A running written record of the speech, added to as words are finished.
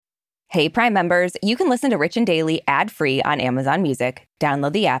Hey, Prime members, you can listen to Rich and Daily ad-free on Amazon Music.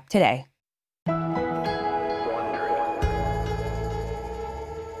 Download the app today.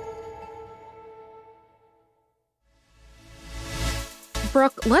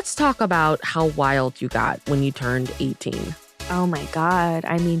 Brooke, let's talk about how wild you got when you turned 18. Oh my God.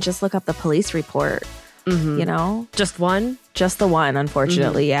 I mean, just look up the police report, you know? Just one? Just the one,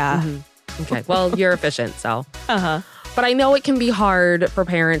 unfortunately, yeah. Okay, well, you're efficient, so. But I know it can be hard for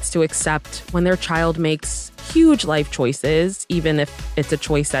parents to accept when their child makes huge life choices, even if it's a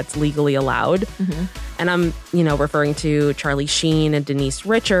choice that's legally allowed. And I'm, referring to Charlie Sheen and Denise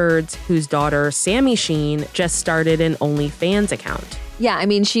Richards, whose daughter, Sammy Sheen, just started an OnlyFans account. Yeah, I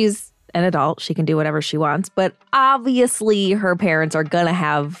mean, she's an adult. She can do whatever she wants. But obviously, her parents are going to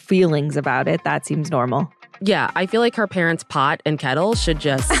have feelings about it. That seems normal. Yeah, I feel like her parents' pot and kettle should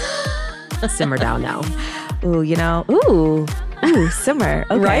just simmer down now. Ooh, simmer.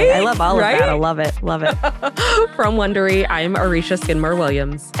 Okay, right? I love all of that. I love it. Love it. From Wondery, I'm Arisha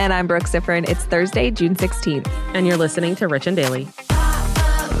Skidmore-Williams. And I'm Brooke Siffrin. It's Thursday, June 16th. And you're listening to Rich and Daily.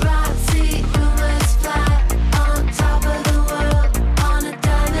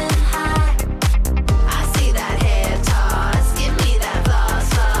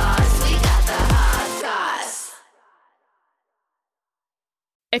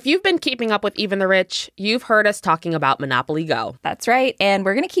 If you've been keeping up with Even the Rich, you've heard us talking about Monopoly Go. That's right, and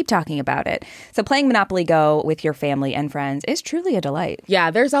we're going to keep talking about it. So playing Monopoly Go with your family and friends is truly a delight. Yeah,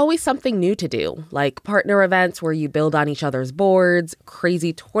 there's always something new to do, like partner events where you build on each other's boards,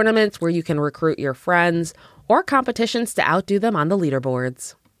 crazy tournaments where you can recruit your friends, or competitions to outdo them on the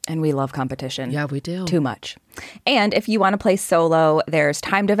leaderboards. And we love competition. Yeah, we do. Too much. And if you want to play solo, there's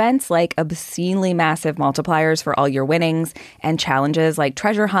timed events like obscenely massive multipliers for all your winnings and challenges like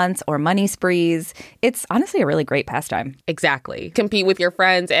treasure hunts or money sprees. It's honestly a really great pastime. Exactly. Compete with your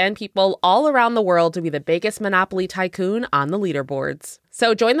friends and people all around the world to be the biggest Monopoly tycoon on the leaderboards.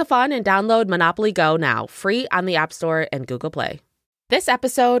 So join the fun and download Monopoly Go now, free on the App Store and Google Play. This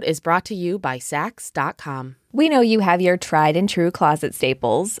episode is brought to you by Saks.com. We know you have your tried and true closet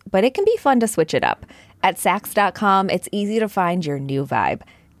staples, but it can be fun to switch it up. At Saks.com, it's easy to find your new vibe.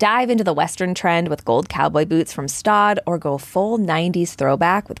 Dive into the Western trend with gold cowboy boots from Staud or go full 90s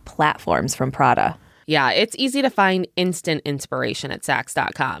throwback with platforms from Prada. Yeah, it's easy to find instant inspiration at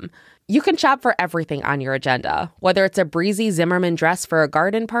Saks.com. You can shop for everything on your agenda, whether it's a breezy Zimmermann dress for a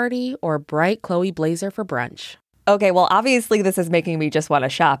garden party or a bright Chloe blazer for brunch. Okay, well, obviously this is making me just want to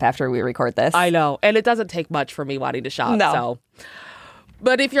shop after we record this. I know, and it doesn't take much for me wanting to shop. No. So.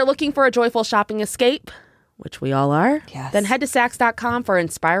 But if you're looking for a joyful shopping escape, which we all are, then head to Saks.com for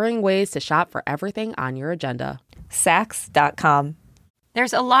inspiring ways to shop for everything on your agenda. Saks.com.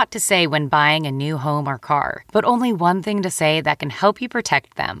 There's a lot to say when buying a new home or car, but only one thing to say that can help you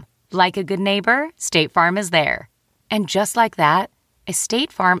protect them. Like a good neighbor, State Farm is there. And just like that, a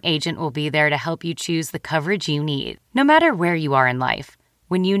State Farm agent will be there to help you choose the coverage you need, no matter where you are in life.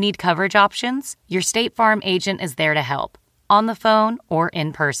 When you need coverage options, your State Farm agent is there to help, on the phone or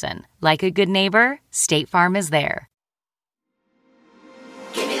in person. Like a good neighbor, State Farm is there.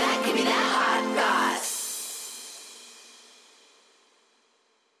 Give me that hot goss.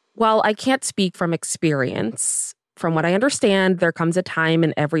 While I can't speak from experience, from what I understand, there comes a time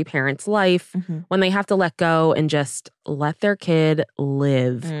in every parent's life when they have to let go and just let their kid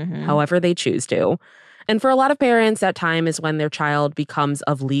live however they choose to. And for a lot of parents, that time is when their child becomes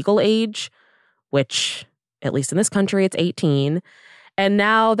of legal age, which, at least in this country, it's 18. And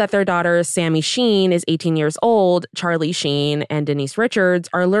now that their daughter, Sammy Sheen, is 18 years old, Charlie Sheen and Denise Richards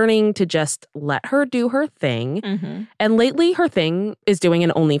are learning to just let her do her thing. And lately, her thing is doing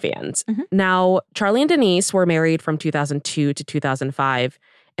an OnlyFans. Now, Charlie and Denise were married from 2002 to 2005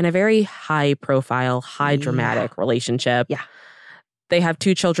 in a very high-profile, high-dramatic relationship. Yeah. They have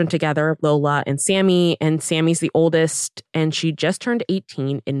 2 children together, Lola and Sammy's the oldest, and she just turned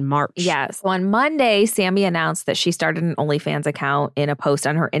 18 in March. Yes. So on Monday, Sammy announced that she started an OnlyFans account in a post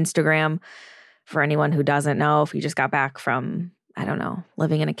on her Instagram. For anyone who doesn't know, if you just got back from, I don't know,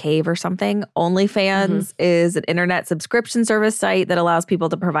 living in a cave or something, OnlyFans is an internet subscription service site that allows people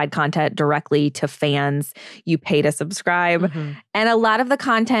to provide content directly to fans. You pay to subscribe. And a lot of the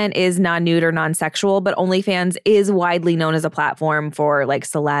content is non-nude or non-sexual, but OnlyFans is widely known as a platform for like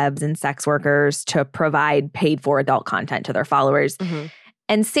celebs and sex workers to provide paid for adult content to their followers.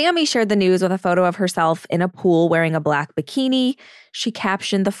 And Sammy shared the news with a photo of herself in a pool wearing a black bikini. She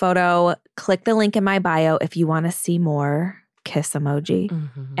captioned the photo, "Click the link in my bio if you want to see more." Kiss emoji.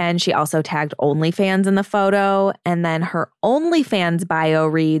 And she also tagged OnlyFans in the photo. And then her OnlyFans bio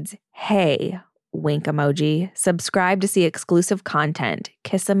reads, "Hey, wink emoji, subscribe to see exclusive content,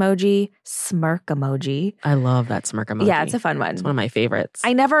 kiss emoji, smirk emoji. I love that smirk emoji. Yeah, it's a fun one. It's one of my favorites.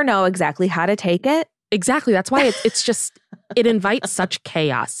 I never know exactly how to take it. Exactly. That's why it's just, it invites such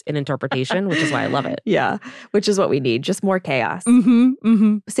chaos in interpretation, which is why I love it. Yeah, which is what we need, just more chaos.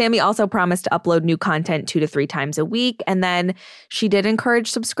 Sammy also promised to upload new content 2 to 3 times a week. And then she did encourage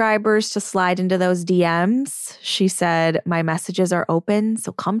subscribers to slide into those DMs. She said, my messages are open,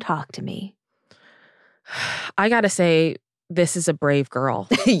 so come talk to me. I gotta say, this is a brave girl.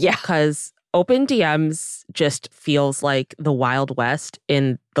 Yeah. Because open DMs just feels like the Wild West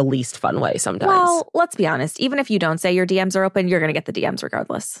in the least fun way sometimes. Well, let's be honest. Even if you don't say your DMs are open, you're going to get the DMs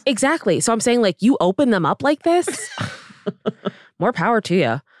regardless. Exactly. So I'm saying, like, you open them up like this, more power to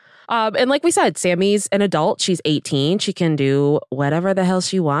you. And like we said, Sammy's an adult. She's 18. She can do whatever the hell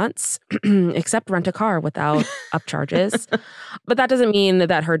she wants, except rent a car without upcharges. But that doesn't mean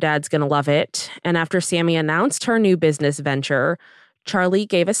that her dad's going to love it. And after Sammy announced her new business venture, Charlie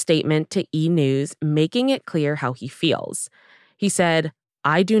gave a statement to E! News, making it clear how he feels. He said,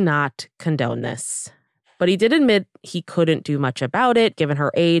 I do not condone this. But he did admit he couldn't do much about it, given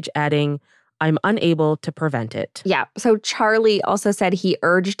her age, adding, I'm unable to prevent it. Yeah. So Charlie also said he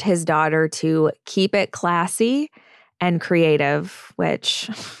urged his daughter to keep it classy and creative, which,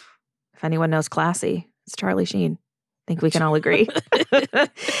 if anyone knows classy, it's Charlie Sheen. I think we can all agree.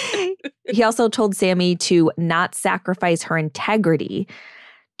 He also told Sammy to not sacrifice her integrity.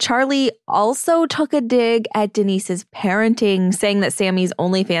 Charlie also took a dig at Denise's parenting, saying that Sammy's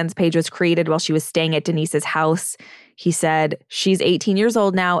OnlyFans page was created while she was staying at Denise's house. He said, she's 18 years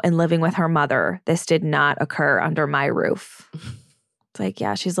old now and living with her mother. This did not occur under my roof. It's like,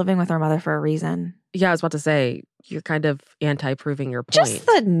 yeah, she's living with her mother for a reason. Yeah, I was about to say, you're kind of anti-proving your point. Just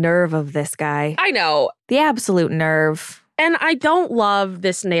the nerve of this guy. I know. The absolute nerve. And I don't love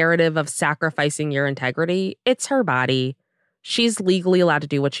this narrative of sacrificing your integrity. It's her body. She's legally allowed to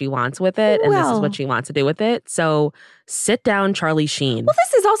do what she wants with it, and this is what she wants to do with it. So sit down, Charlie Sheen. Well,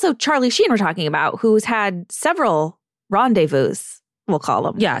 this is also Charlie Sheen we're talking about, who's had several rendezvous, we'll call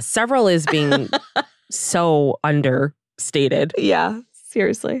them. Yeah, several is being so understated. Yeah,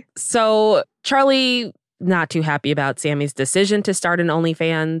 seriously. So Charlie, not too happy about Sammy's decision to start an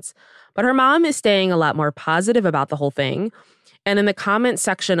OnlyFans, but her mom is staying a lot more positive about the whole thing. And in the comment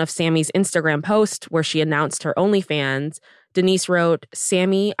section of Sammy's Instagram post where she announced her OnlyFans, Denise wrote,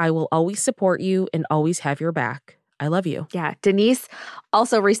 Sammy, I will always support you and always have your back. I love you. Yeah. Denise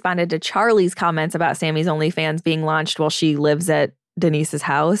also responded to Charlie's comments about Sammy's OnlyFans being launched while she lives at Denise's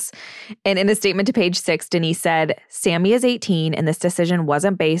house. And in a statement to Page 6, Denise said, Sammy is 18 and this decision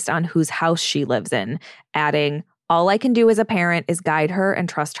wasn't based on whose house she lives in, adding, all I can do as a parent is guide her and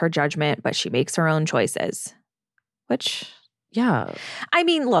trust her judgment, but she makes her own choices. Which, yeah. I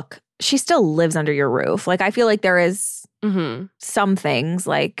mean, look, she still lives under your roof. Like, I feel like there is some things,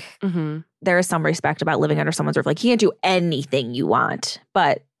 like there is some respect about living under someone's roof. Like, you can't do anything you want,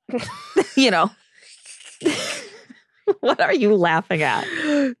 but, you know. What are you laughing at?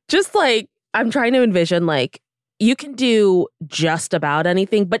 Just like, I'm trying to envision, like, you can do just about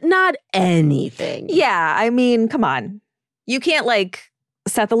anything, but not anything. Yeah, I mean, come on. You can't, like,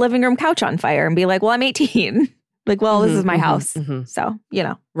 set the living room couch on fire and be like, well, I'm 18. Like, well, this is my house. So, you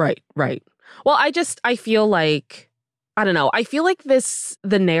know. Right. Well, I feel like, I don't know. I feel like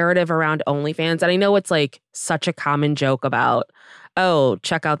the narrative around OnlyFans, and I know it's like such a common joke about, oh,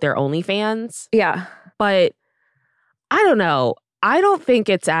 check out their OnlyFans. Yeah. But I don't know. I don't think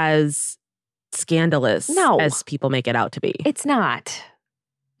it's as scandalous as people make it out to be. It's not.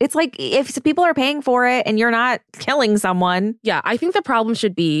 It's like if people are paying for it and you're not killing someone. Yeah, I think the problem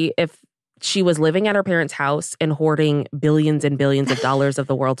should be if she was living at her parents' house and hoarding billions and billions of dollars of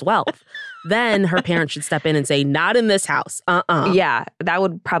the world's wealth. Then her parents should step in and say, not in this house. Yeah, that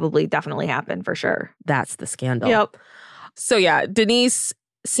would probably definitely happen for sure. That's the scandal. Yep. So yeah, Denise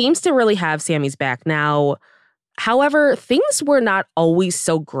seems to really have Sammy's back now. However, things were not always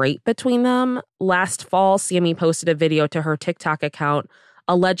so great between them. Last fall, Sammy posted a video to her TikTok account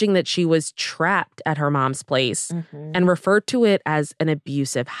alleging that she was trapped at her mom's place and referred to it as an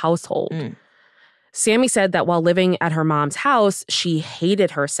abusive household. Sammy said that while living at her mom's house, she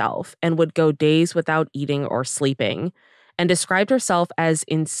hated herself and would go days without eating or sleeping, and described herself as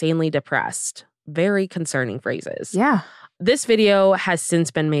insanely depressed. Very concerning phrases. Yeah. This video has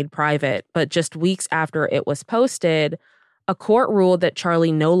since been made private, but just weeks after it was posted, a court ruled that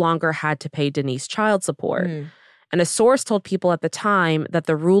Charlie no longer had to pay Denise child support. And a source told People at the time that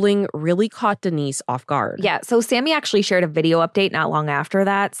the ruling really caught Denise off guard. Yeah, so Sammy actually shared a video update not long after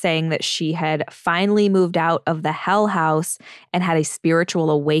that saying that she had finally moved out of the hell house and had a spiritual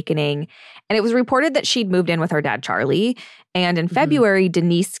awakening. And it was reported that she'd moved in with her dad, Charlie. And in February,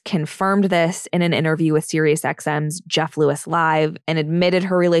 Denise confirmed this in an interview with SiriusXM's Jeff Lewis Live and admitted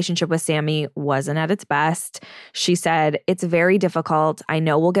her relationship with Sammy wasn't at its best. She said, "It's very difficult. I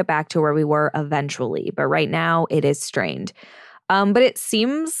know we'll get back to where we were eventually, but right now it is strained." But it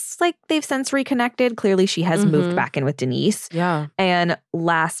seems like they've since reconnected. Clearly, she has moved back in with Denise. Yeah. And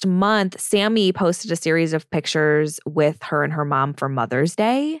last month, Sammy posted a series of pictures with her and her mom for Mother's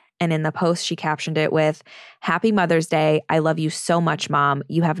Day. And in the post, she captioned it with, "Happy Mother's Day. I love you so much, Mom.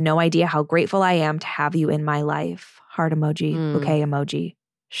 You have no idea how grateful I am to have you in my life." Heart emoji, bouquet emoji,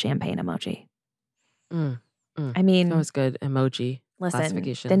 champagne emoji. I mean, that was good emoji. Listen,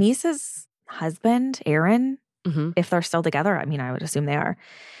 Denise's husband, Aaron, Mm-hmm. if they're still together, I mean, I would assume they are.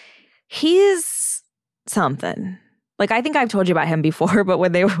 He's something. Like, I think I've told you about him before, but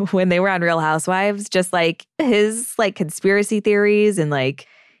when they were on Real Housewives, just like his like conspiracy theories and like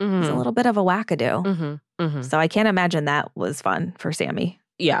he's a little bit of a wackadoo. So I can't imagine that was fun for Sammy.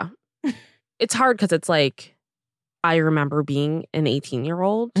 Yeah. It's hard because it's like, I remember being an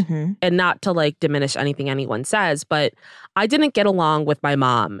 18-year-old and not to like diminish anything anyone says, but I didn't get along with my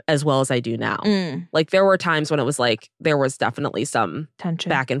mom as well as I do now. Like there were times when it was like, there was definitely some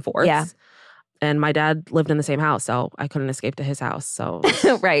tension back and forth. Yeah. And my dad lived in the same house, so I couldn't escape to his house. So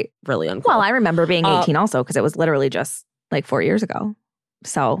right. Really uncool. Well, I remember being 18 also because it was literally just like 4 years ago.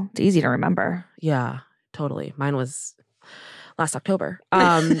 So it's easy to remember. Yeah, totally. Mine was last October.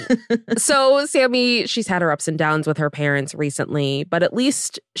 So Sammy, she's had her ups and downs with her parents recently, but at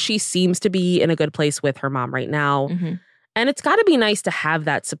least she seems to be in a good place with her mom right now. And it's got to be nice to have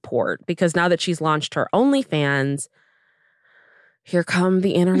that support because now that she's launched her OnlyFans, here come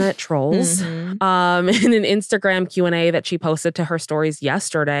the internet trolls. In an Instagram Q&A that she posted to her stories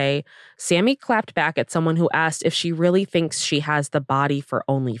yesterday, Sammy clapped back at someone who asked if she really thinks she has the body for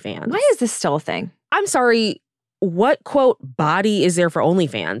OnlyFans. Why is this still a thing? I'm sorry. What, quote, body is there for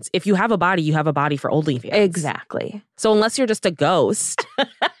OnlyFans? If you have a body, you have a body for OnlyFans. Exactly. So unless you're just a ghost,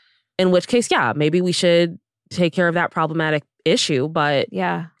 in which case, yeah, maybe we should take care of that problematic issue. But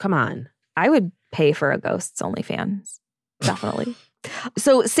yeah, come on. I would pay for a ghost's OnlyFans. Definitely.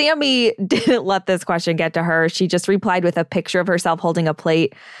 So Sammy didn't let this question get to her. She just replied with a picture of herself holding a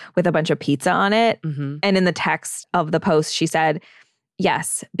plate with a bunch of pizza on it. And in the text of the post, she said,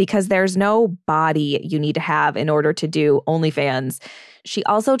 "Yes, because there's no body you need to have in order to do OnlyFans." She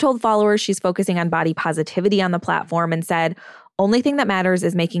also told followers she's focusing on body positivity on the platform and said, "Only thing that matters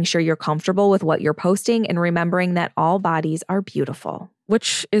is making sure you're comfortable with what you're posting and remembering that all bodies are beautiful."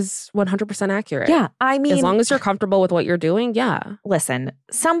 Which is 100% accurate. Yeah, I mean, as long as you're comfortable with what you're doing, yeah. Listen,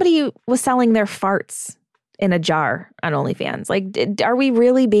 somebody was selling their farts in a jar on OnlyFans. Like, are we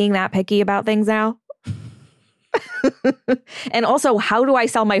really being that picky about things now? And also, how do I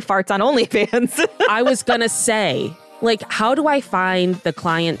sell my farts on OnlyFans? I was going to say, like, how do I find the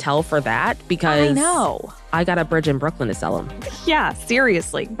clientele for that? Because I know. I got a bridge in Brooklyn to sell them. Yeah,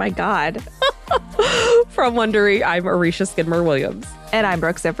 seriously. My God. From Wondery, I'm Arisha Skidmore-Williams. And I'm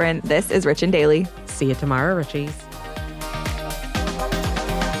Brooke Sifrin. This is Rich and Daily. See you tomorrow, Richies.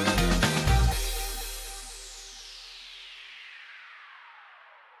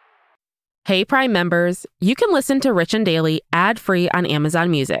 Hey, Prime members, you can listen to Rich and Daily ad-free on Amazon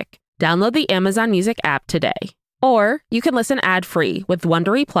Music. Download the Amazon Music app today. Or you can listen ad-free with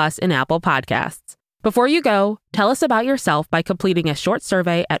Wondery Plus in Apple Podcasts. Before you go, tell us about yourself by completing a short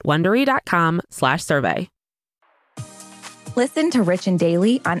survey at Wondery.com/survey. Listen to Rich and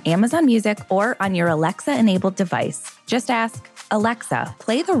Daily on Amazon Music or on your Alexa-enabled device. Just ask, "Alexa,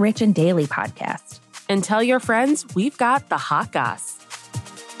 play the Rich and Daily podcast." And tell your friends we've got the hot goss.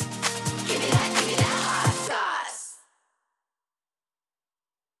 Give me that hot sauce.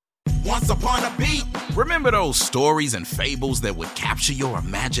 Once upon a beat. Remember those stories and fables that would capture your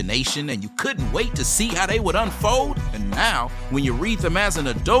imagination and you couldn't wait to see how they would unfold? And now, when you read them as an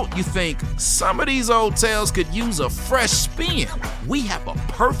adult, you think, some of these old tales could use a fresh spin. We have a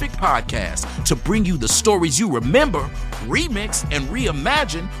perfect podcast to bring you the stories you remember, remix, and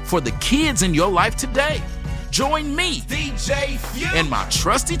reimagine for the kids in your life today. Join me, DJ Few, and my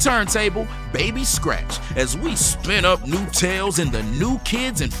trusty turntable, Baby Scratch, as we spin up new tales in the New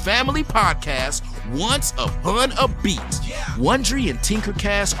Kids and Family podcast, Once Upon a Beat. Wondery and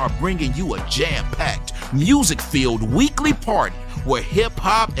Tinkercast are bringing you a jam-packed, music-filled weekly party where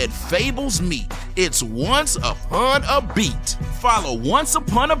hip-hop and fables meet. It's Once Upon a Beat. Follow Once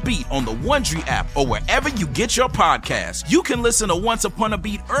Upon a Beat on the Wondery app or wherever you get your podcasts. You can listen to Once Upon a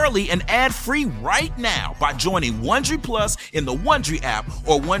Beat early and ad-free right now by joining Wondery Plus in the Wondery app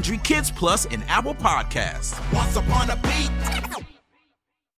or Wondery Kids Plus in Apple Podcasts. Once upon a beat.